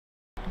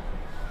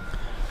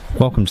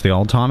Welcome to the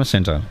Oldtimer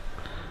Centre.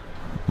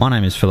 My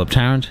name is Philip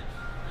Tarrant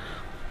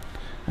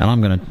and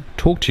I'm going to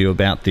talk to you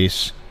about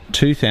this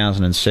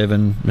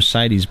 2007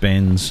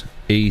 Mercedes-Benz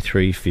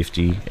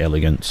E350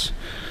 Elegance.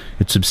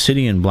 It's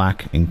obsidian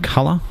black in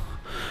colour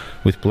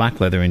with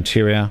black leather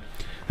interior,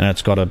 and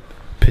it's got a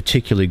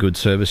particularly good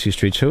service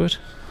history to it.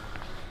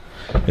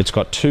 It's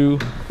got 2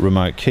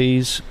 remote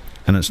keys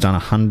and it's done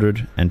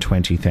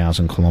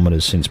 120,000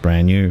 kilometres since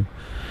brand new.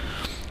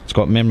 It's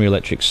got memory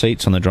electric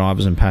seats on the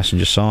driver's and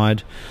passenger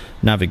side,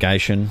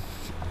 navigation,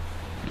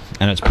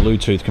 and it's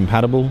Bluetooth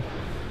compatible.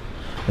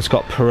 It's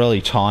got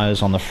Pirelli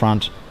tyres on the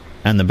front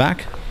and the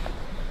back,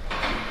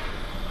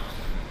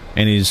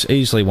 and is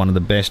easily one of the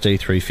best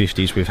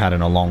E350s we've had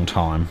in a long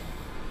time.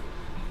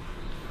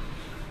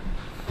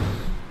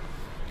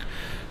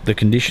 The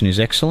condition is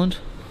excellent,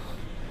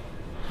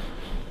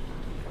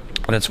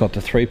 and it's got the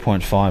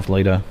 3.5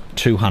 litre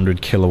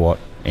 200 kilowatt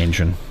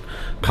engine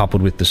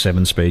coupled with the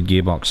 7-speed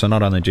gearbox. So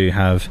not only do you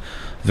have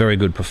very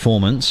good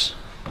performance,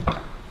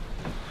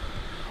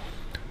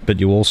 but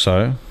you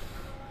also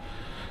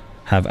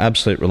have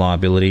absolute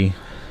reliability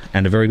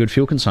and a very good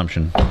fuel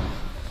consumption.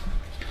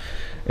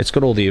 It's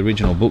got all the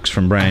original books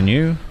from brand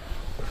new.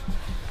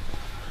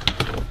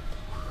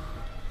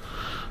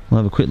 We'll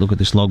have a quick look at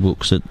this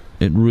logbook.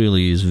 It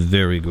really is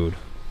very good.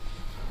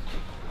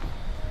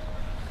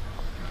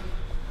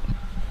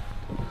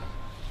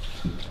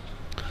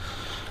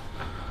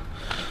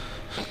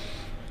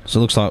 So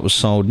it looks like it was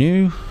sold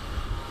new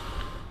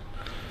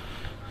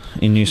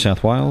in New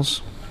South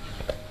Wales.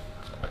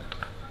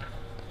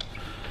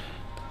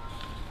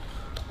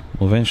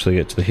 We'll eventually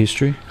get to the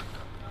history.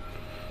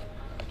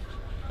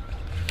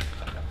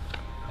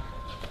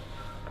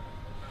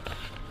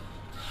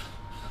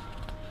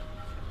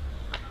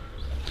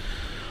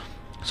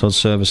 So it's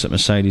serviced at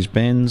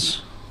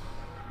Mercedes-Benz.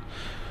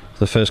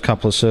 The first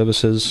couple of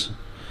services,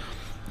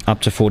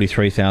 up to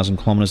 43,000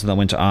 kilometres, that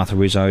went to Arthur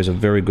Rizzo, who's a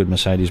very good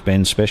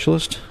Mercedes-Benz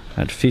specialist,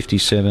 at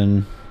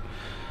 57,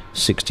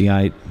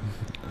 68,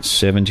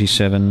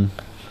 77,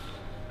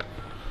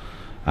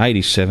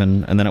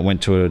 87, and then it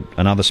went to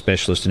another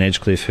specialist in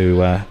Edgecliff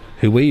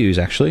who we use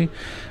actually,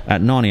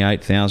 at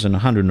 98,000,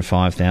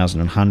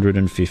 105,000 and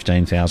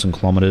 115,000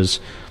 kilometres,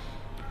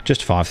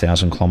 just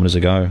 5,000 kilometres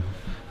ago.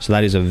 So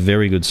that is a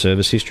very good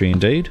service history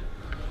indeed.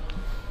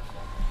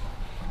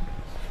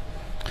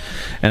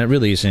 And it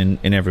really is in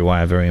every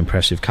way a very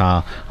impressive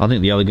car. I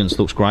think the Elegance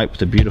looks great with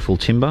the beautiful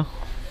timber.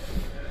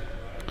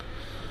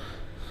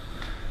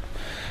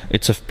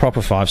 It's a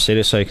proper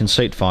 5-seater, so you can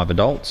seat 5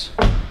 adults.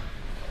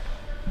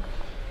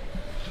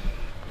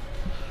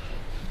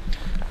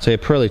 So your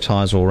Pirelli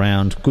tyres all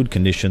round, good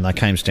condition. They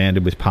came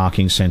standard with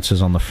parking sensors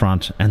on the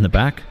front and the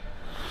back.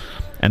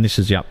 And this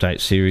is the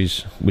update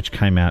series, which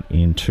came out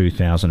in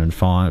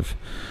 2005.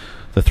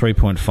 The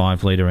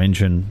 3.5 litre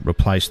engine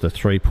replaced the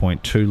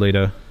 3.2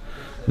 litre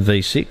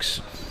V6,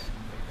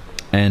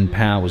 and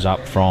power was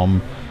up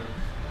from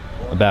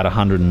about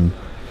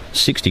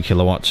 160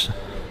 kilowatts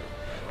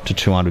to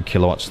 200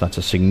 kilowatts. That's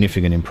a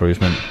significant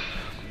improvement.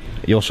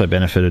 You also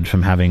benefited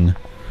from having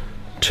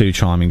 2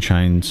 chiming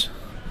chains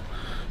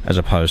as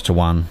opposed to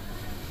 1.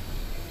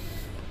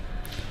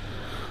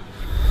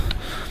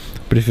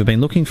 But if you've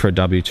been looking for a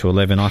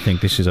W211, I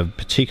think this is a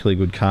particularly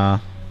good car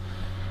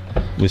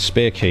with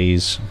spare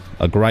keys,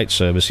 a great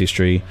service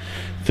history,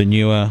 the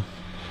newer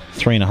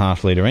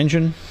 3.5 litre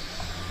engine,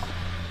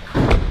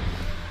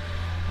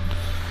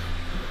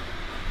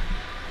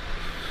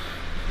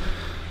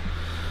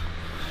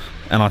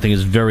 and I think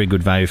it's very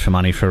good value for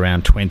money for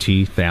around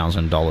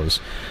 $20,000.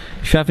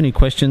 If you have any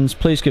questions,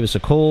 please give us a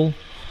call.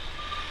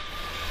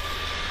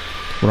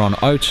 We're on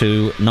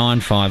 02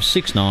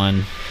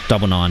 9569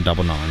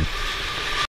 9999.